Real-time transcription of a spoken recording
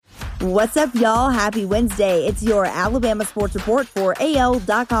What's up, y'all? Happy Wednesday. It's your Alabama Sports Report for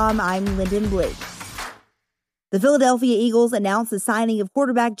AL.com. I'm Lyndon Blake. The Philadelphia Eagles announced the signing of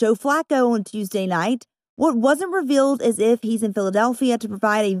quarterback Joe Flacco on Tuesday night. What wasn't revealed is if he's in Philadelphia to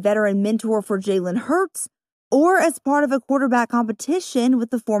provide a veteran mentor for Jalen Hurts or as part of a quarterback competition with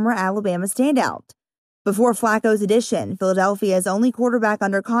the former Alabama standout. Before Flacco's addition, Philadelphia's only quarterback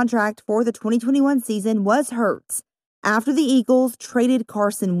under contract for the 2021 season was Hurts, after the Eagles traded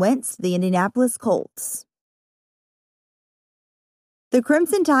Carson Wentz to the Indianapolis Colts. The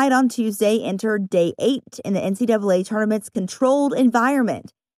Crimson Tide on Tuesday entered Day 8 in the NCAA tournament's controlled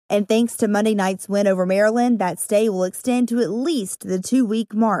environment, and thanks to Monday night's win over Maryland, that stay will extend to at least the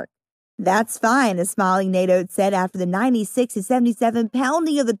 2-week mark. That's fine, a smiling Nate Oates said after the 96-77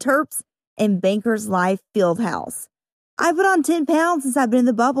 pounding of the Terps in Bankers Life Fieldhouse. I put on 10 pounds since I've been in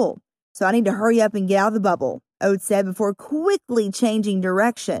the bubble, so I need to hurry up and get out of the bubble, Oates said before quickly changing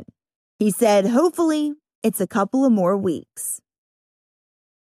direction. He said, hopefully, it's a couple of more weeks.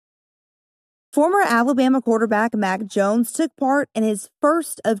 Former Alabama quarterback Mac Jones took part in his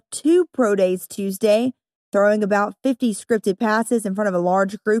first of 2 pro days Tuesday, throwing about 50 scripted passes in front of a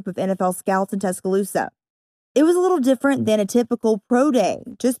large group of NFL scouts in Tuscaloosa. It was a little different than a typical pro day,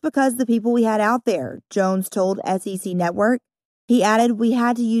 just because the people we had out there, Jones told SEC Network. He added, we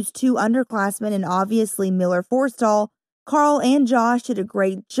had to use 2 underclassmen, and obviously Miller Forstall, Carl, and Josh did a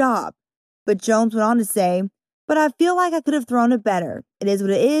great job. But Jones went on to say, but I feel like I could have thrown it better. It is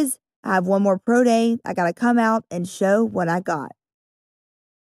what it is. I have one more pro day. I got to come out and show what I got.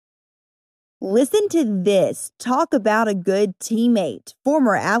 Listen to this. Talk about a good teammate.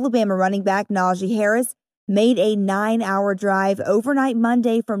 Former Alabama running back Najee Harris made a 9-hour drive overnight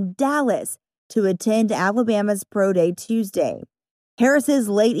Monday from Dallas to attend Alabama's Pro Day Tuesday. Harris's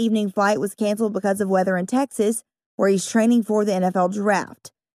late evening flight was canceled because of weather in Texas, where he's training for the NFL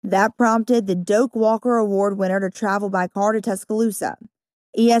draft. That prompted the Doak Walker Award winner to travel by car to Tuscaloosa.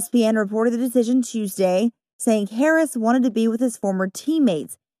 ESPN reported the decision Tuesday, saying Harris wanted to be with his former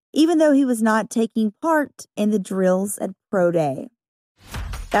teammates, even though he was not taking part in the drills at Pro Day.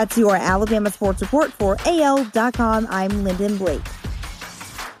 That's your Alabama Sports Report for AL.com. I'm Lyndon Blake.